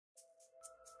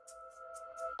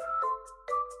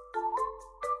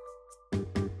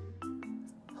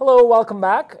Hello, welcome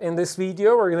back. In this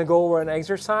video, we're going to go over an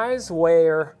exercise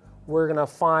where we're going to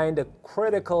find the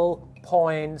critical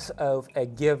points of a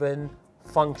given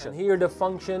function. Here the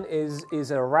function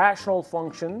is a rational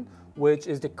function, which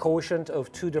is the quotient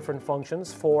of two different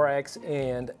functions, 4x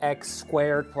and x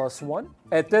squared plus 1.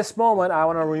 At this moment, I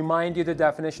want to remind you the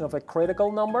definition of a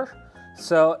critical number.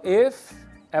 So if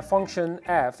a function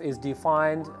f is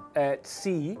defined at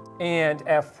c and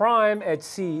f prime at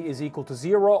c is equal to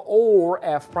 0, or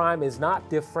f prime is not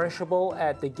differentiable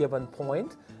at the given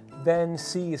point, then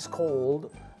c is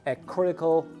called a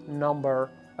critical number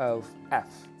of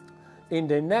f. In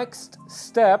the next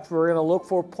step, we're going to look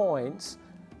for points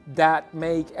that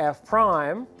make f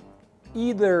prime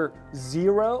either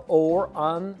 0 or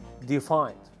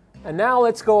undefined. And now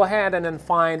let's go ahead and then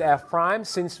find f prime,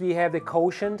 since we have the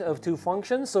quotient of two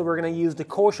functions. So we're going to use the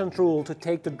quotient rule to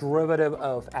take the derivative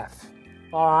of f.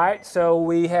 All right, so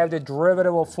we have the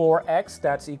derivative of 4x,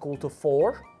 that's equal to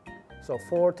 4. So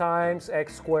 4 times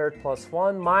x squared plus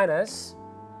 1 minus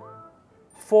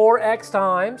 4x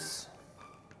times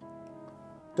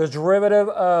the derivative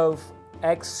of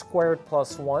x squared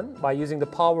plus 1. By using the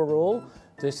power rule,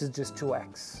 this is just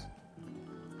 2x.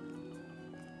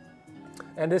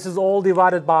 And this is all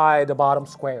divided by the bottom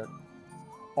squared.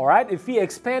 All right, if we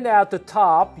expand out the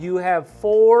top, you have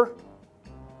 4x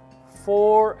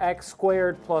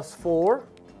squared plus 4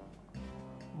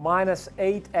 minus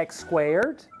 8x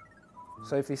squared.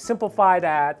 So if we simplify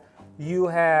that, you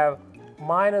have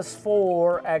minus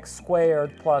 4x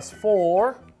squared plus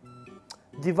 4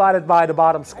 divided by the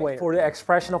bottom square. For the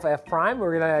expression of f prime,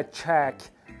 we're going to check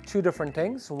two different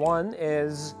things. One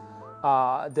is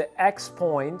the x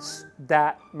points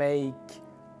that make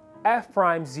f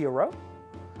prime 0,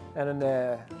 and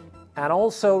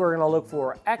also we're going to look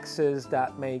for x's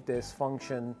that make this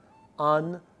function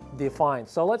undefined.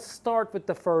 So let's start with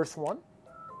the first one.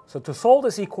 So to solve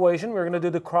this equation, we're going to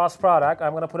do the cross product.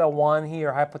 I'm going to put a 1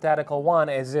 here, hypothetical 1,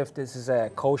 as if this is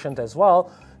a quotient as well,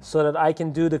 so that I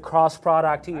can do the cross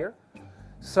product here.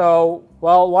 So,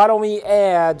 well, why don't we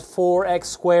add 4x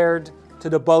squared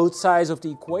to the both sides of the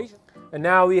equation? And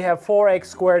now we have 4x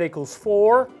squared equals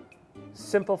 4.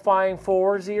 Simplifying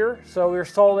 4's here. So we're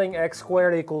solving x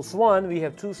squared equals 1. We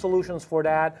have two solutions for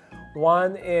that.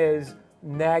 One is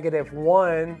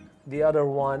 -1. The other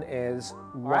one is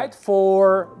 1. Right,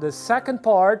 for the second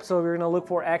part, so we're going to look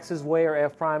for x's where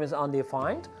f prime is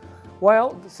undefined.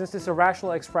 Well, since it's a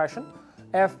rational expression,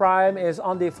 f prime is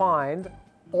undefined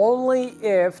only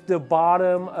if the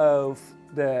bottom of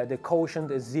the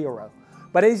quotient is 0.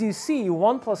 But as you see,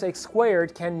 1 plus x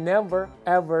squared can never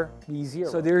ever be 0.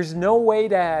 So there's no way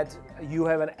that you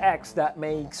have an x that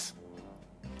makes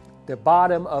the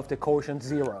bottom of the quotient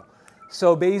 0.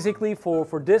 So basically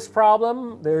for this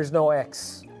problem, there's no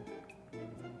x.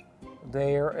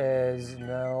 There is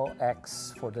no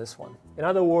x for this one. In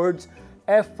other words,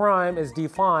 f prime is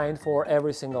defined for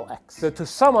every single x. So to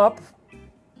sum up,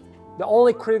 the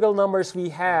only critical numbers we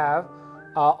have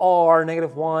are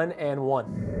 -1 and 1.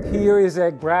 Here is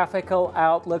a graphical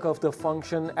outlook of the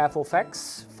function f of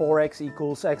x. 4x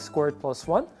equals x squared plus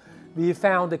 1. We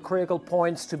found the critical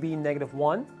points to be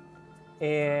 -1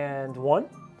 and 1.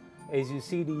 As you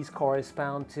see, these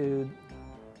correspond to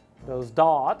those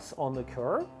dots on the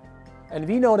curve. And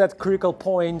we know that critical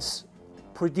points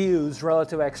produce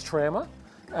relative extrema.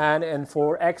 And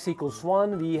for x equals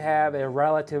 1, we have a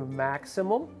relative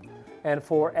maximum. And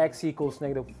for x equals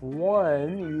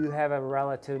 -1, you have a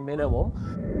relative minimum.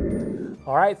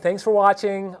 All right, thanks for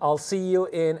watching. I'll see you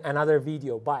in another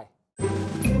video. Bye.